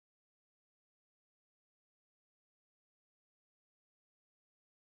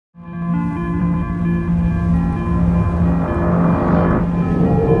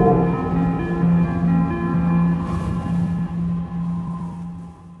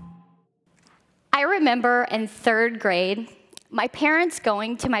I remember in 3rd grade, my parents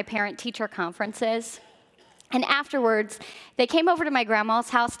going to my parent-teacher conferences, and afterwards, they came over to my grandma's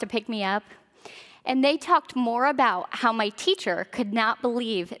house to pick me up, and they talked more about how my teacher could not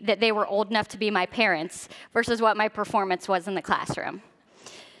believe that they were old enough to be my parents versus what my performance was in the classroom.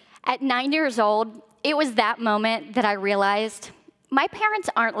 At 9 years old, it was that moment that I realized my parents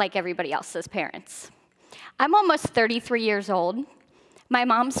aren't like everybody else's parents. I'm almost 33 years old, my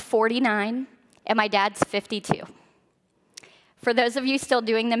mom's 49, and my dad's 52. For those of you still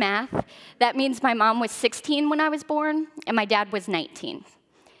doing the math, that means my mom was 16 when I was born, and my dad was 19.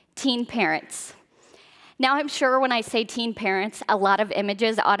 Teen parents. Now, I'm sure when I say teen parents, a lot of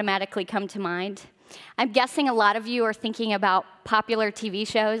images automatically come to mind. I'm guessing a lot of you are thinking about popular TV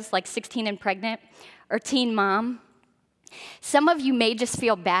shows like 16 and Pregnant or Teen Mom. Some of you may just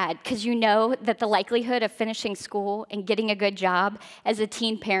feel bad because you know that the likelihood of finishing school and getting a good job as a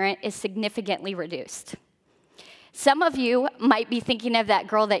teen parent is significantly reduced. Some of you might be thinking of that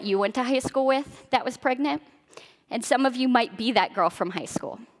girl that you went to high school with that was pregnant, and some of you might be that girl from high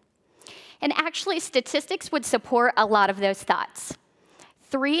school. And actually, statistics would support a lot of those thoughts.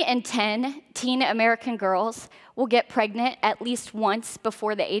 3 in 10 teen American girls will get pregnant at least once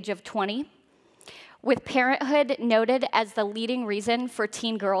before the age of 20, with parenthood noted as the leading reason for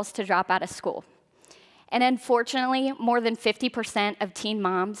teen girls to drop out of school. And unfortunately, more than 50% of teen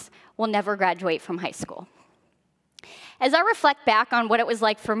moms will never graduate from high school. As I reflect back on what it was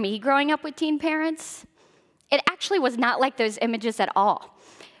like for me growing up with teen parents, it actually was not like those images at all.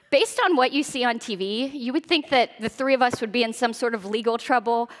 Based on what you see on TV, you would think that the 3 of us would be in some sort of legal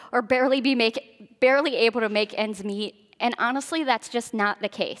trouble or barely able to make ends meet, and honestly, that's just not the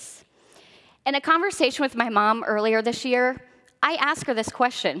case. In a conversation with my mom earlier this year, I asked her this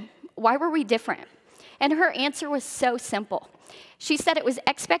question: why were we different? And her answer was so simple. She said it was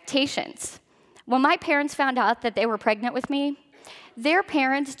expectations. When my parents found out that they were pregnant with me, their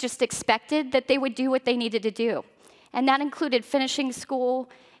parents just expected that they would do what they needed to do. And that included finishing school,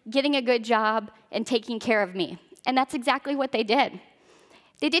 getting a good job, and taking care of me. And that's exactly what they did.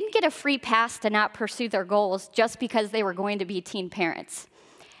 They didn't get a free pass to not pursue their goals just because they were going to be teen parents.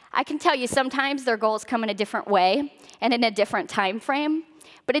 I can tell you sometimes their goals come in a different way and in a different time frame,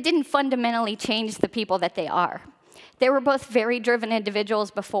 but it didn't fundamentally change the people that they are. They were both very driven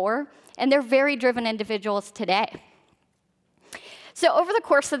individuals before, and they're very driven individuals today. So over the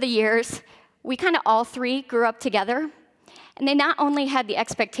course of the years, we kind of all 3 grew up together, and they not only had the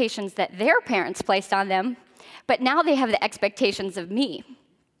expectations that their parents placed on them, but now they have the expectations of me.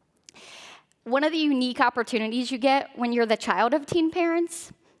 One of the unique opportunities you get when you're the child of teen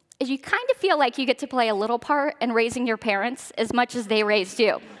parents is you kind of feel like you get to play a little part in raising your parents as much as they raised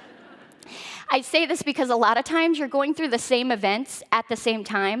you. I say this because a lot of times you're going through the same events at the same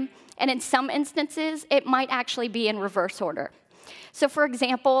time, and in some instances, it might actually be in reverse order. So for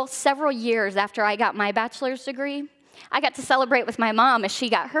example, several years after I got my bachelor's degree, I got to celebrate with my mom as she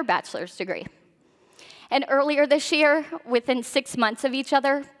got her bachelor's degree. And earlier this year, within 6 months of each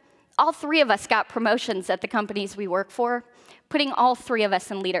other, all 3 of us got promotions at the companies we work for, putting all 3 of us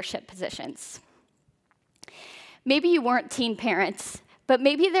in leadership positions. Maybe you weren't teen parents, but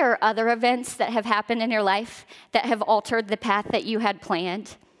maybe there are other events that have happened in your life that have altered the path that you had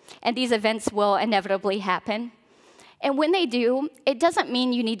planned, and these events will inevitably happen. And when they do, it doesn't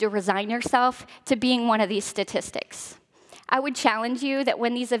mean you need to resign yourself to being one of these statistics. I would challenge you that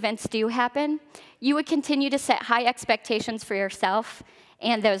when these events do happen, you would continue to set high expectations for yourself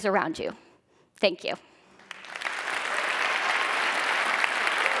and those around you. Thank you.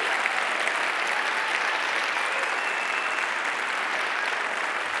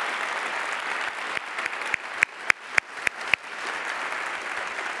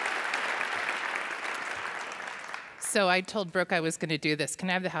 So I told Brooke I was going to do this. Can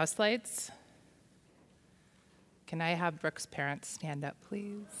I have the house lights? Can I have Brooke's parents stand up,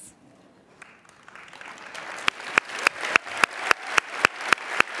 please?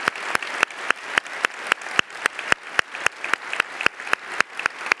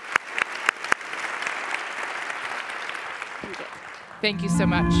 Thank you so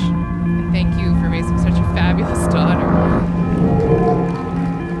much. And thank you for raising such a fabulous daughter.